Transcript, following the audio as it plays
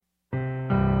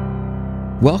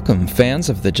Welcome, fans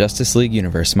of the Justice League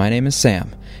universe. My name is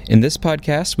Sam. In this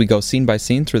podcast, we go scene by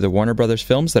scene through the Warner Brothers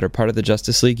films that are part of the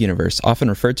Justice League universe, often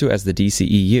referred to as the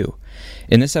DCEU.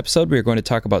 In this episode, we are going to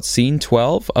talk about Scene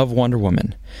 12 of Wonder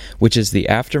Woman, which is the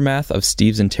aftermath of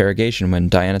Steve's interrogation when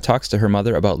Diana talks to her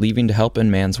mother about leaving to help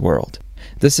in man's world.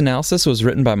 This analysis was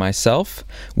written by myself,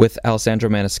 with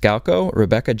Alessandro Maniscalco,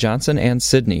 Rebecca Johnson, and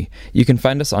Sydney. You can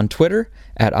find us on Twitter,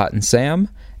 at OttenSam,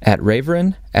 at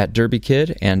Raverin, at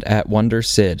DerbyKid, and at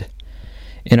WonderSid.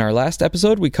 In our last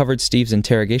episode, we covered Steve's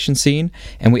interrogation scene,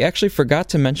 and we actually forgot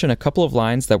to mention a couple of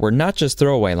lines that were not just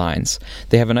throwaway lines.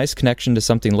 They have a nice connection to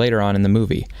something later on in the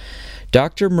movie.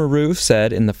 Dr. Maru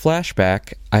said in the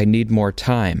flashback, "I need more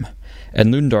time."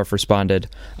 And Ludendorff responded,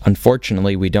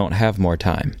 "Unfortunately, we don't have more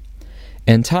time."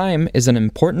 And time is an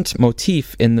important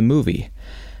motif in the movie,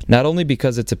 not only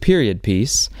because it's a period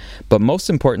piece, but most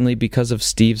importantly because of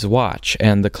Steve's watch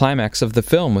and the climax of the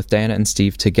film with Diana and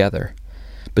Steve together.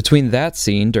 Between that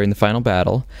scene during the final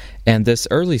battle and this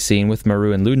early scene with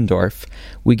Maru and Ludendorff,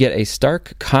 we get a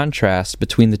stark contrast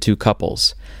between the two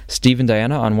couples, Steve and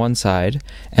Diana on one side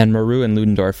and Maru and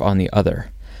Ludendorff on the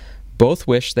other. Both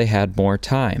wish they had more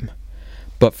time.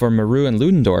 But for Maru and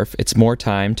Ludendorff, it's more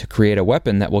time to create a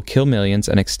weapon that will kill millions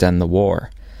and extend the war.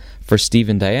 For Steve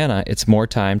and Diana, it's more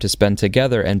time to spend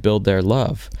together and build their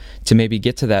love, to maybe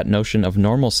get to that notion of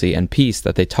normalcy and peace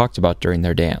that they talked about during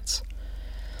their dance.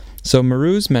 So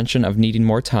Maru's mention of needing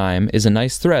more time is a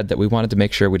nice thread that we wanted to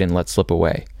make sure we didn't let slip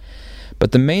away.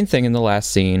 But the main thing in the last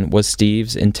scene was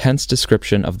Steve's intense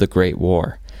description of the Great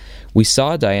War. We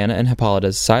saw Diana and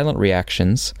Hippolyta's silent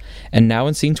reactions, and now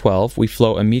in Scene 12, we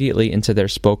flow immediately into their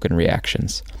spoken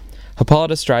reactions.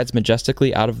 Hippolyta strides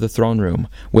majestically out of the throne room,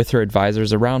 with her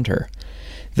advisors around her.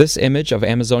 This image of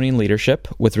Amazonian leadership,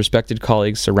 with respected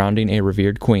colleagues surrounding a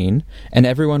revered queen, and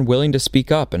everyone willing to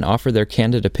speak up and offer their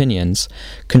candid opinions,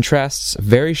 contrasts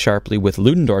very sharply with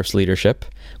Ludendorff's leadership,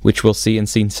 which we'll see in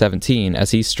Scene 17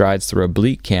 as he strides through a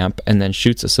bleak camp and then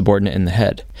shoots a subordinate in the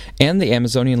head. And the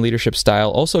Amazonian leadership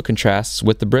style also contrasts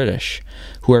with the British,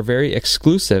 who are very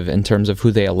exclusive in terms of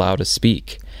who they allow to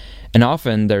speak. And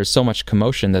often there's so much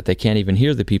commotion that they can't even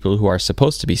hear the people who are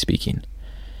supposed to be speaking.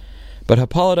 But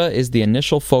Hippolyta is the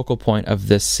initial focal point of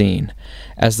this scene.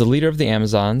 As the leader of the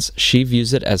Amazons, she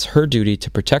views it as her duty to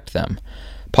protect them,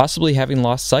 possibly having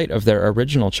lost sight of their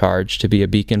original charge to be a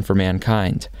beacon for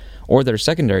mankind, or their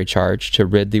secondary charge to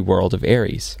rid the world of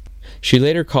Ares. She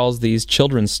later calls these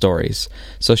children's stories,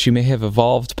 so she may have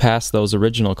evolved past those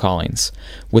original callings,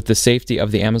 with the safety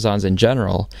of the Amazons in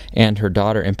general, and her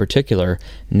daughter in particular,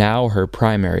 now her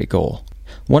primary goal.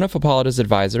 One of Hippolyta's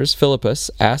advisors, Philippus,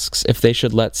 asks if they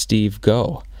should let Steve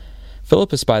go.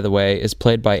 Philippus, by the way, is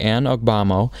played by Anne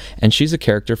Ogbamo, and she's a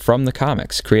character from the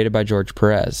comics, created by George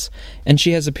Perez. And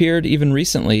she has appeared even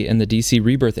recently in the DC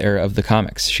Rebirth era of the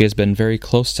comics. She has been very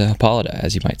close to Hippolyta,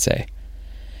 as you might say.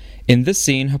 In this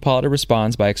scene, Hippolyta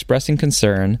responds by expressing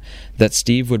concern that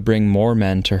Steve would bring more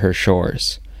men to her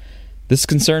shores. This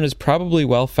concern is probably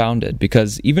well-founded,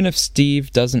 because even if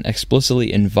Steve doesn't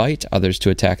explicitly invite others to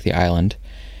attack the island,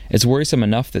 it's worrisome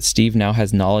enough that Steve now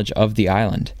has knowledge of the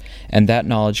island, and that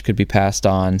knowledge could be passed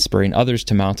on, spurring others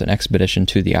to mount an expedition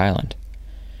to the island.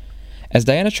 As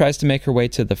Diana tries to make her way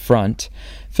to the front,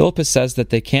 Philippus says that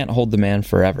they can't hold the man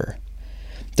forever.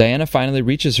 Diana finally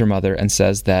reaches her mother and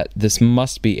says that this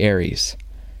must be Ares.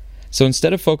 So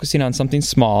instead of focusing on something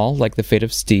small, like the fate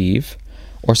of Steve,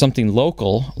 or something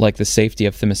local, like the safety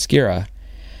of Themyscira,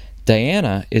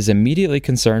 Diana is immediately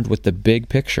concerned with the big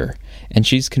picture, and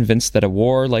she's convinced that a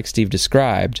war like Steve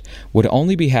described would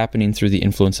only be happening through the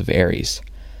influence of Ares.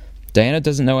 Diana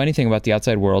doesn't know anything about the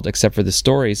outside world except for the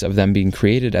stories of them being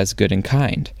created as good and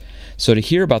kind. So to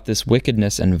hear about this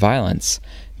wickedness and violence,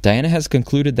 Diana has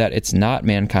concluded that it's not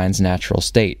mankind's natural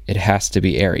state, it has to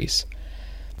be Ares.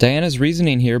 Diana's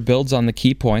reasoning here builds on the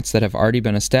key points that have already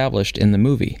been established in the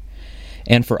movie.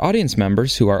 And for audience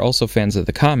members who are also fans of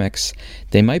the comics,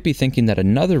 they might be thinking that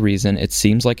another reason it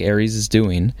seems like Ares is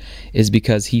doing is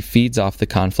because he feeds off the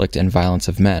conflict and violence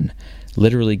of men,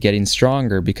 literally getting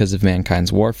stronger because of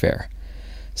mankind's warfare.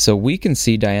 So we can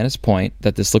see Diana's point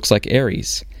that this looks like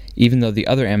Ares, even though the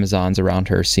other Amazons around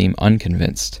her seem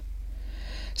unconvinced.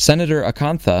 Senator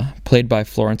Akantha, played by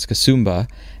Florence Kasumba,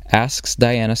 asks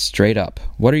Diana straight up,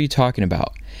 "What are you talking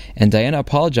about?" And Diana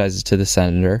apologizes to the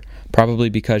senator, probably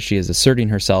because she is asserting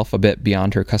herself a bit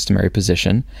beyond her customary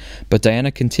position, but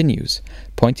Diana continues,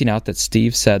 pointing out that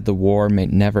Steve said the war may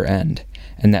never end,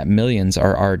 and that millions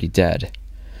are already dead.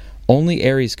 Only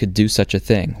Ares could do such a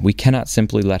thing. We cannot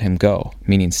simply let him go,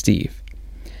 meaning Steve.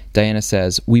 Diana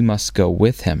says, "We must go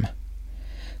with him."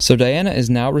 So Diana is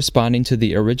now responding to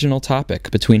the original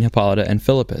topic between Hippolyta and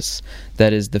Philippus,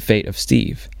 that is, the fate of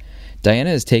Steve.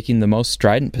 Diana is taking the most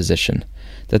strident position,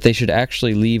 that they should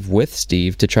actually leave with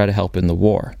Steve to try to help in the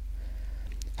war.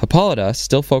 Hippolyta,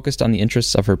 still focused on the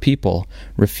interests of her people,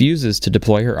 refuses to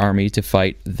deploy her army to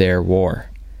fight their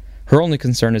war. Her only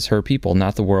concern is her people,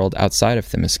 not the world outside of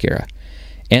Themyscira,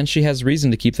 and she has reason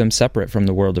to keep them separate from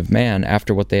the world of man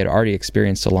after what they had already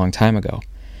experienced a long time ago.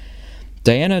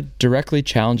 Diana directly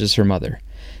challenges her mother,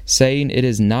 saying it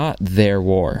is not their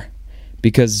war,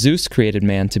 because Zeus created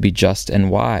man to be just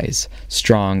and wise,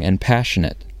 strong and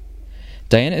passionate.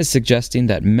 Diana is suggesting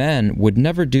that men would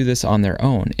never do this on their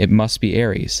own, it must be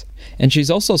Ares. And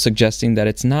she's also suggesting that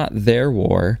it's not their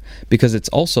war, because it's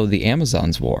also the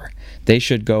Amazons' war. They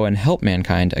should go and help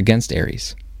mankind against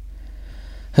Ares.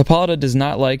 Hippolyta does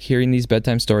not like hearing these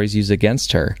bedtime stories used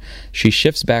against her. She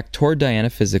shifts back toward Diana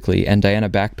physically, and Diana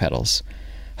backpedals.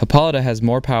 Hippolyta has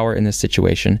more power in this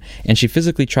situation, and she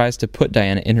physically tries to put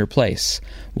Diana in her place,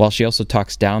 while she also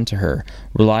talks down to her,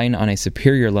 relying on a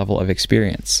superior level of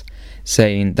experience,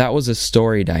 saying, "That was a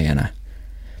story, Diana."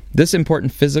 This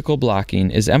important physical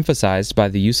blocking is emphasized by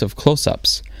the use of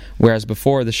close-ups, whereas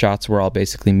before the shots were all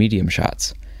basically medium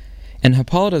shots. And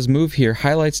Hippolyta's move here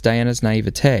highlights Diana's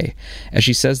naivete, as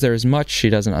she says there is much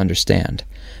she doesn't understand.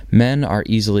 Men are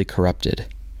easily corrupted.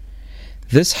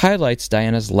 This highlights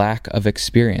Diana's lack of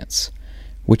experience,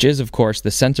 which is, of course,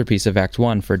 the centerpiece of Act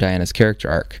 1 for Diana's character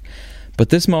arc. But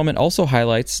this moment also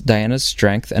highlights Diana's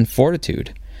strength and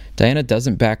fortitude. Diana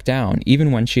doesn't back down,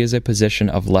 even when she is in a position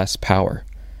of less power.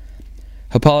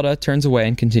 Hippolyta turns away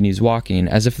and continues walking,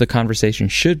 as if the conversation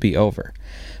should be over.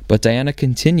 But Diana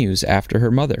continues after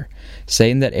her mother,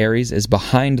 saying that Ares is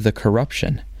behind the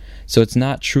corruption, so it's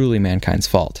not truly mankind's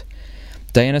fault.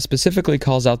 Diana specifically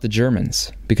calls out the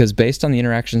Germans, because based on the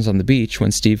interactions on the beach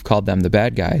when Steve called them the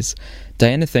bad guys,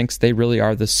 Diana thinks they really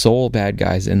are the sole bad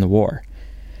guys in the war.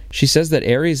 She says that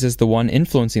Ares is the one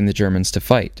influencing the Germans to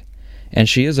fight, and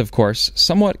she is, of course,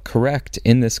 somewhat correct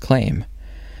in this claim.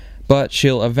 But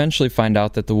she'll eventually find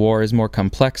out that the war is more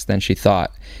complex than she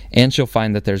thought, and she'll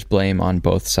find that there's blame on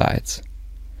both sides.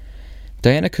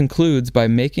 Diana concludes by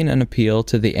making an appeal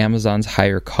to the Amazons'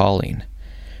 higher calling.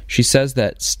 She says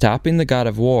that stopping the god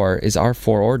of war is our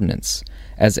foreordinance.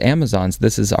 As Amazons,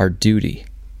 this is our duty.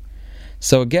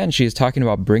 So again, she is talking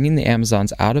about bringing the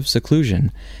Amazons out of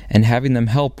seclusion and having them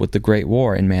help with the great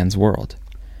war in man's world.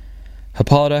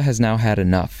 Hippolyta has now had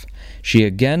enough. She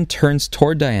again turns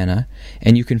toward Diana,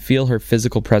 and you can feel her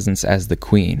physical presence as the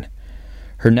queen.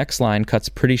 Her next line cuts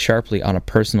pretty sharply on a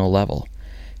personal level.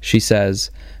 She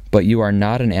says, "But you are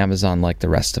not an Amazon like the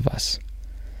rest of us."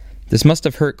 This must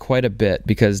have hurt quite a bit,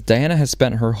 because Diana has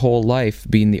spent her whole life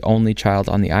being the only child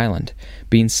on the island,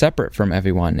 being separate from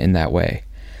everyone in that way,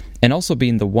 and also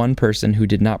being the one person who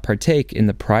did not partake in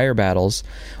the prior battles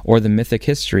or the mythic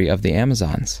history of the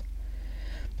Amazons.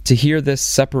 To hear this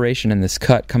separation and this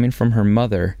cut coming from her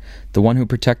mother, the one who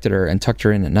protected her and tucked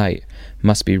her in at night,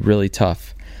 must be really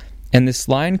tough. And this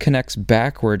line connects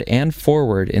backward and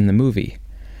forward in the movie.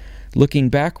 Looking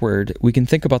backward, we can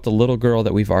think about the little girl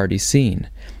that we've already seen.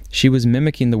 She was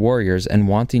mimicking the warriors and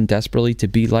wanting desperately to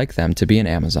be like them, to be an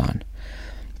Amazon.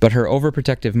 But her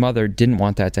overprotective mother didn't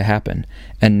want that to happen,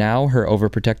 and now her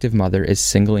overprotective mother is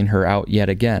singling her out yet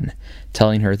again,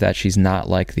 telling her that she's not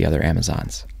like the other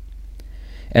Amazons.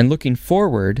 And looking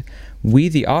forward, we,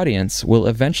 the audience, will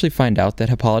eventually find out that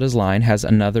Hippolyta's line has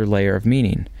another layer of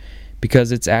meaning,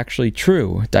 because it's actually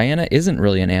true. Diana isn't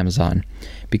really an Amazon,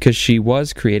 because she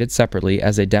was created separately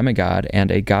as a demigod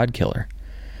and a god-killer.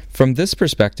 From this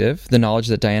perspective, the knowledge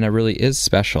that Diana really is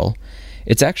special,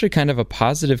 it's actually kind of a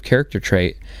positive character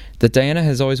trait that Diana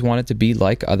has always wanted to be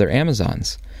like other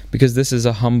Amazons, because this is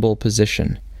a humble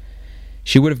position.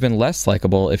 She would have been less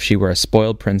likable if she were a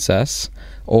spoiled princess,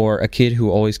 or a kid who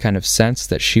always kind of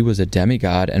sensed that she was a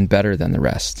demigod and better than the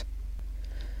rest.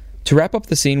 To wrap up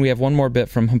the scene, we have one more bit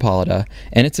from Hippolyta,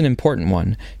 and it's an important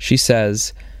one. She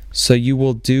says, "So you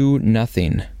will do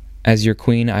nothing. As your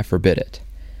queen, I forbid it."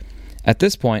 At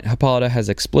this point, Hippolyta has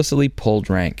explicitly pulled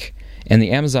rank, and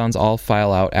the Amazons all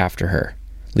file out after her,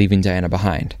 leaving Diana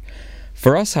behind.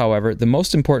 For us, however, the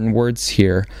most important words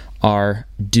here are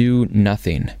 "do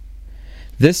nothing."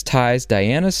 This ties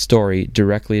Diana's story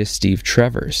directly to Steve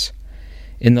Trevor's.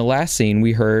 In the last scene,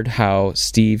 we heard how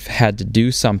Steve had to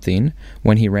do something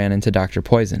when he ran into Dr.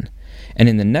 Poison. And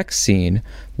in the next scene,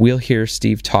 we'll hear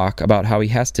Steve talk about how he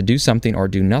has to do something or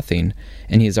do nothing,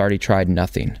 and he has already tried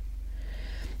nothing.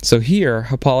 So here,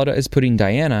 Hippolyta is putting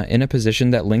Diana in a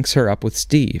position that links her up with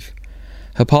Steve.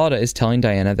 Hippolyta is telling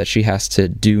Diana that she has to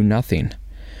do nothing.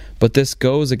 But this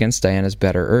goes against Diana's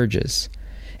better urges.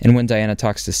 And when Diana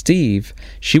talks to Steve,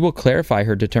 she will clarify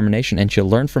her determination and she'll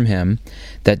learn from him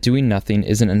that doing nothing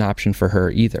isn't an option for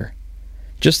her either.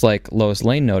 Just like Lois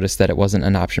Lane noticed that it wasn't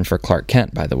an option for Clark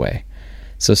Kent, by the way.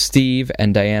 So Steve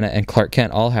and Diana and Clark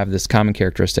Kent all have this common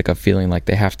characteristic of feeling like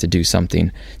they have to do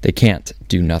something. They can't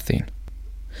do nothing.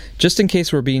 Just in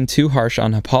case we're being too harsh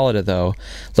on Hippolyta, though,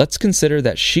 let's consider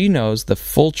that she knows the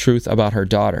full truth about her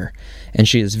daughter, and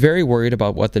she is very worried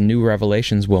about what the new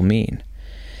revelations will mean.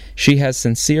 She has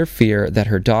sincere fear that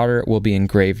her daughter will be in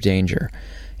grave danger,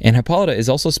 and Hippolyta is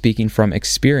also speaking from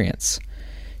experience.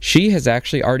 She has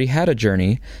actually already had a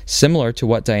journey similar to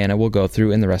what Diana will go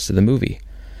through in the rest of the movie.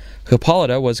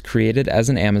 Hippolyta was created as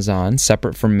an Amazon,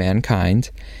 separate from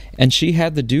mankind, and she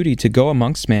had the duty to go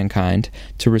amongst mankind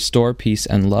to restore peace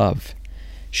and love.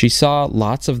 She saw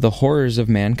lots of the horrors of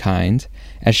mankind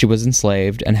as she was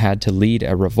enslaved and had to lead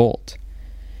a revolt.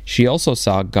 She also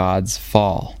saw God's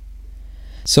fall.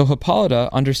 So Hippolyta,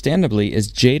 understandably,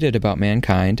 is jaded about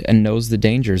mankind and knows the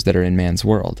dangers that are in man's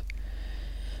world.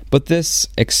 But this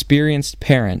experienced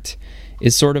parent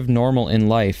is sort of normal in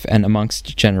life and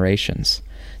amongst generations.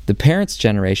 The parent's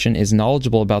generation is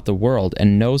knowledgeable about the world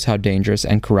and knows how dangerous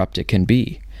and corrupt it can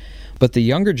be. But the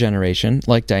younger generation,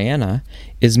 like Diana,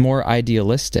 is more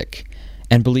idealistic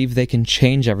and believe they can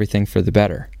change everything for the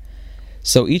better.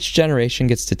 So each generation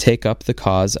gets to take up the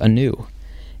cause anew.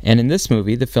 And in this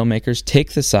movie, the filmmakers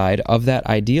take the side of that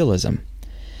idealism.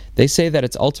 They say that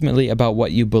it's ultimately about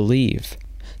what you believe.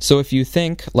 So if you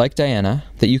think, like Diana,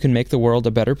 that you can make the world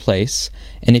a better place,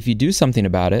 and if you do something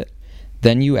about it,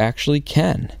 then you actually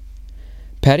can.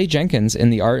 Patty Jenkins, in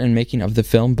The Art and Making of the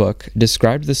Film book,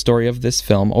 described the story of this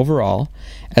film overall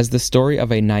as the story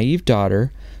of a naive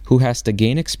daughter who has to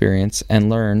gain experience and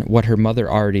learn what her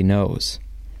mother already knows.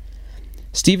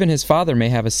 Steve and his father may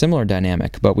have a similar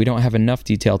dynamic, but we don't have enough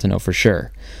detail to know for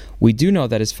sure. We do know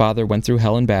that his father went through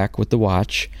hell and back with the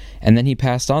watch, and then he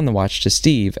passed on the watch to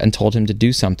Steve and told him to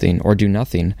do something or do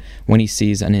nothing when he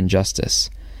sees an injustice.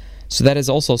 So that is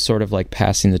also sort of like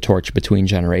passing the torch between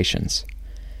generations.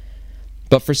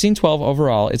 But for Scene 12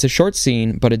 overall, it's a short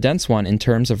scene, but a dense one in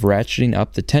terms of ratcheting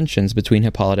up the tensions between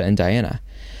Hippolyta and Diana.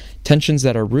 Tensions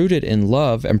that are rooted in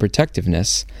love and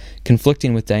protectiveness,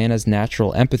 conflicting with Diana's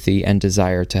natural empathy and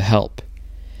desire to help.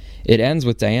 It ends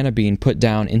with Diana being put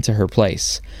down into her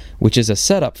place, which is a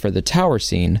setup for the tower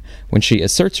scene when she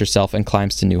asserts herself and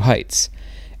climbs to new heights.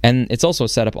 And it's also a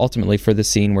setup ultimately for the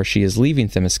scene where she is leaving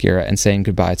Themyscira and saying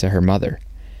goodbye to her mother.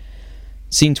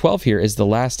 Scene 12 here is the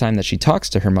last time that she talks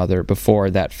to her mother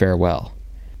before that farewell.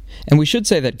 And we should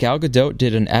say that Gal Gadot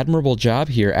did an admirable job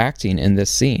here acting in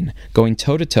this scene, going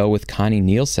toe-to-toe with Connie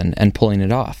Nielsen and pulling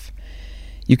it off.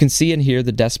 You can see and hear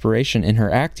the desperation in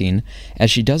her acting as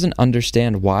she doesn't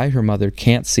understand why her mother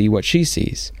can't see what she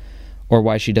sees, or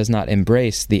why she does not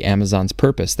embrace the Amazon's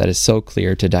purpose that is so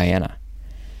clear to Diana.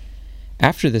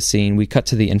 After the scene, we cut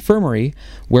to the infirmary,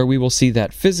 where we will see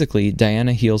that physically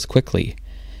Diana heals quickly.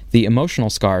 The emotional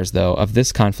scars, though, of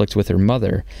this conflict with her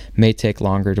mother may take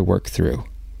longer to work through.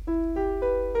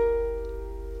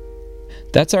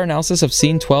 That's our analysis of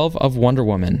Scene 12 of Wonder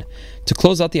Woman. To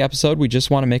close out the episode, we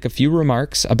just want to make a few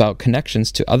remarks about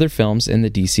connections to other films in the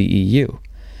DCEU.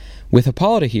 With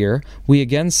Hippolyta here, we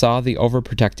again saw the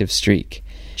overprotective streak.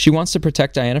 She wants to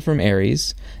protect Diana from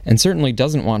Ares, and certainly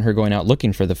doesn't want her going out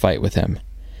looking for the fight with him.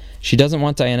 She doesn't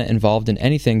want Diana involved in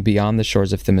anything beyond the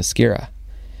shores of Themyscira.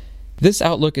 This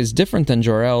outlook is different than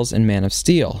Jor-El's in Man of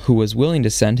Steel, who was willing to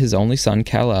send his only son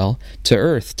Kal-El to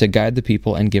Earth to guide the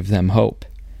people and give them hope.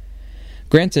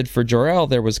 Granted, for Jor-El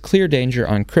there was clear danger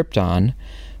on Krypton,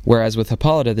 whereas with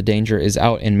Hippolyta the danger is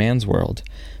out in man's world,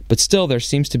 but still there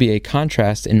seems to be a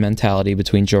contrast in mentality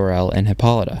between Jor-El and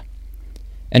Hippolyta.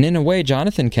 And in a way,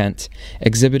 Jonathan Kent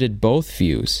exhibited both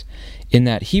views, in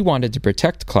that he wanted to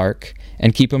protect Clark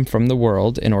and keep him from the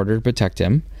world in order to protect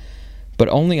him, but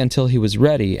only until he was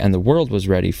ready and the world was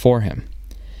ready for him.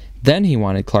 Then he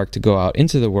wanted Clark to go out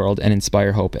into the world and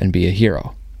inspire hope and be a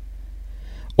hero.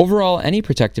 Overall, any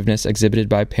protectiveness exhibited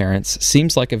by parents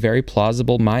seems like a very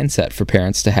plausible mindset for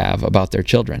parents to have about their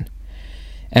children.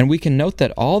 And we can note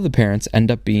that all the parents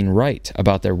end up being right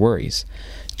about their worries.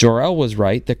 Jor-El was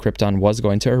right that Krypton was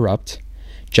going to erupt.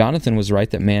 Jonathan was right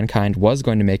that mankind was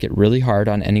going to make it really hard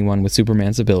on anyone with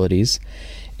Superman's abilities.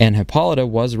 And Hippolyta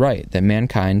was right that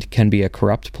mankind can be a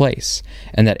corrupt place,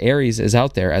 and that Ares is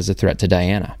out there as a threat to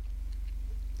Diana.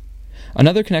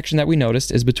 Another connection that we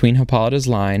noticed is between Hippolyta's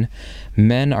line,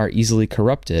 "Men are easily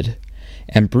corrupted,"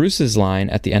 and Bruce's line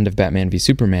at the end of Batman v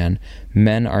Superman,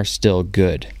 "Men are still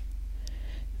good."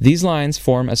 These lines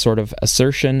form a sort of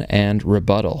assertion and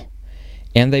rebuttal,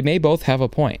 and they may both have a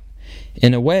point.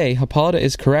 In a way, Hippolyta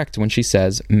is correct when she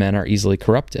says men are easily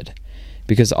corrupted,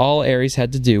 because all Ares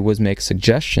had to do was make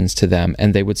suggestions to them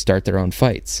and they would start their own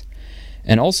fights.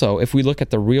 And also, if we look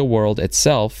at the real world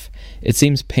itself, it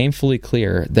seems painfully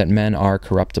clear that men are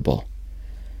corruptible.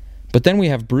 But then we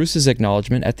have Bruce's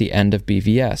acknowledgement at the end of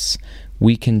BVS,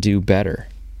 we can do better.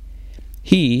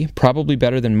 He, probably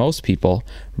better than most people,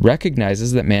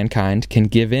 recognizes that mankind can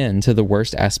give in to the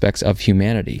worst aspects of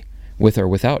humanity, with or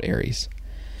without Ares.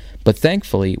 But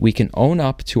thankfully, we can own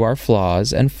up to our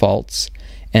flaws and faults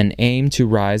and aim to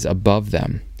rise above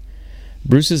them.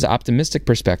 Bruce's optimistic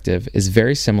perspective is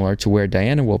very similar to where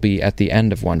Diana will be at the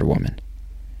end of Wonder Woman.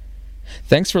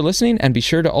 Thanks for listening, and be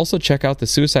sure to also check out the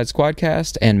Suicide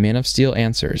Squadcast and Man of Steel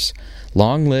Answers.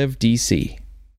 Long live DC!